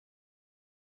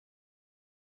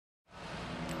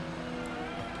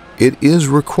It is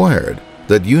required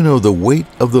that you know the weight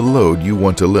of the load you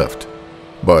want to lift.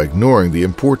 By ignoring the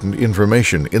important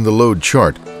information in the load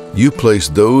chart, you place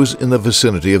those in the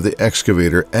vicinity of the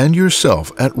excavator and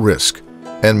yourself at risk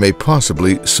and may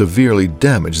possibly severely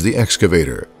damage the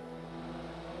excavator.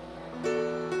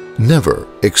 Never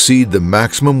exceed the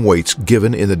maximum weights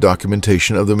given in the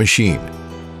documentation of the machine.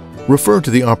 Refer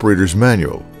to the operator's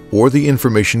manual or the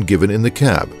information given in the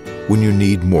cab when you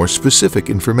need more specific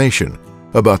information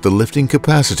about the lifting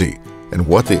capacity and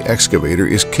what the excavator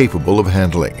is capable of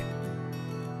handling.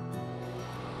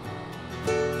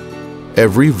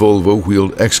 Every Volvo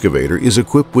wheeled excavator is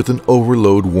equipped with an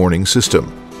overload warning system.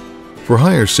 For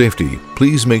higher safety,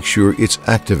 please make sure it's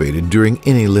activated during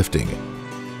any lifting.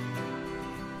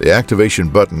 The activation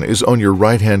button is on your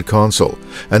right-hand console,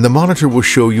 and the monitor will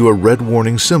show you a red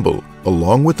warning symbol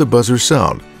along with the buzzer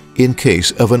sound in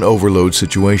case of an overload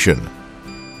situation.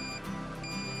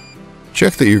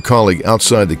 Check that your colleague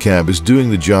outside the cab is doing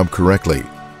the job correctly.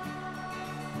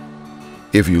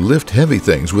 If you lift heavy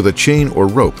things with a chain or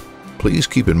rope, please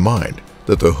keep in mind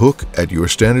that the hook at your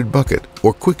standard bucket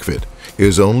or quick fit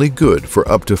is only good for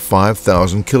up to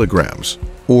 5,000 kilograms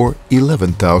or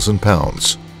 11,000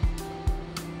 pounds.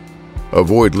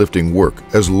 Avoid lifting work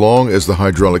as long as the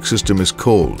hydraulic system is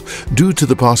cold due to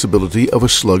the possibility of a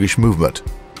sluggish movement.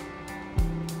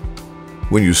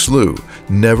 When you slew,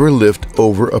 never lift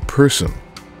over a person.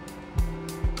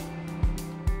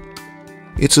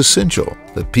 It's essential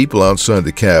that people outside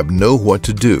the cab know what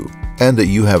to do and that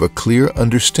you have a clear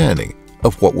understanding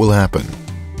of what will happen.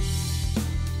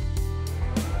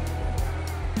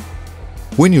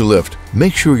 When you lift,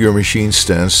 make sure your machine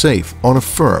stands safe on a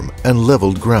firm and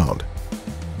leveled ground.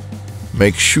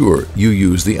 Make sure you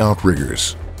use the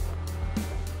outriggers.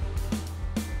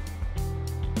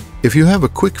 If you have a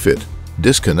quick fit,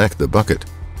 disconnect the bucket.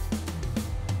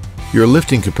 Your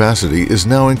lifting capacity is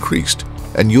now increased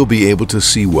and you'll be able to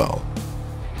see well.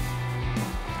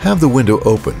 Have the window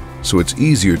open so it's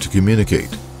easier to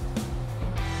communicate.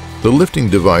 The lifting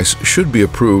device should be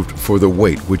approved for the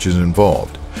weight which is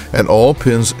involved, and all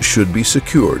pins should be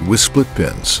secured with split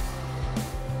pins.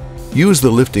 Use the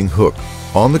lifting hook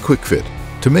on the quick fit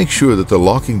to make sure that the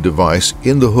locking device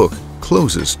in the hook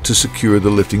closes to secure the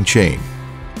lifting chain.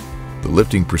 The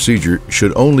lifting procedure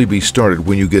should only be started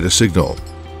when you get a signal.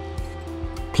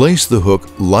 Place the hook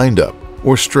lined up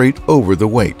or straight over the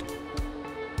weight.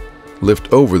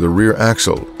 Lift over the rear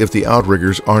axle if the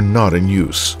outriggers are not in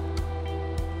use.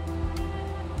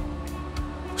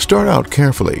 Start out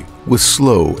carefully with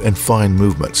slow and fine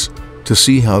movements to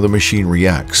see how the machine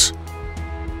reacts.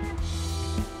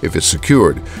 If it's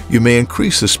secured, you may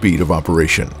increase the speed of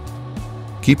operation.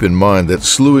 Keep in mind that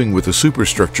slewing with the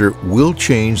superstructure will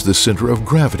change the center of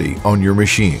gravity on your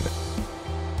machine.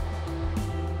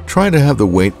 Try to have the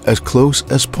weight as close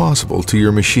as possible to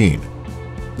your machine.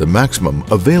 The maximum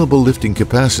available lifting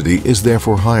capacity is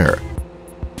therefore higher.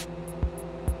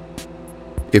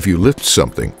 If you lift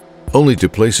something only to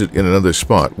place it in another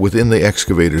spot within the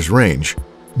excavator's range,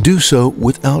 do so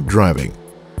without driving.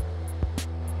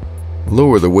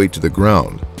 Lower the weight to the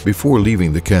ground before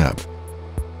leaving the cab.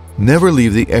 Never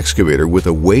leave the excavator with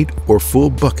a weight or full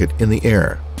bucket in the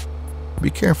air. Be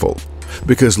careful,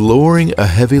 because lowering a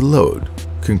heavy load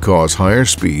can cause higher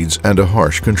speeds and a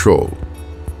harsh control.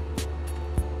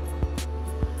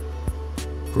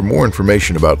 For more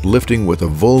information about lifting with a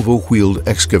Volvo wheeled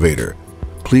excavator,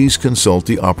 please consult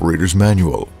the operator's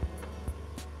manual.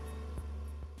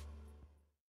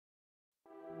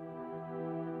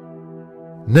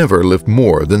 Never lift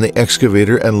more than the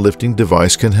excavator and lifting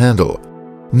device can handle.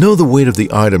 Know the weight of the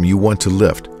item you want to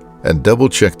lift and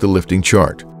double-check the lifting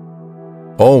chart.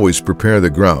 Always prepare the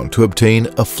ground to obtain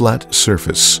a flat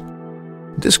surface.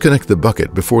 Disconnect the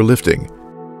bucket before lifting.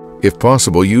 If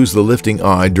possible, use the lifting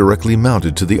eye directly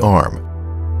mounted to the arm.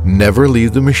 Never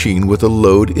leave the machine with a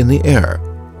load in the air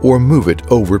or move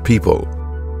it over people.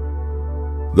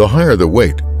 The higher the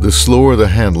weight, the slower the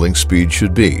handling speed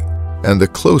should be, and the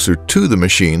closer to the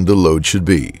machine the load should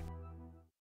be.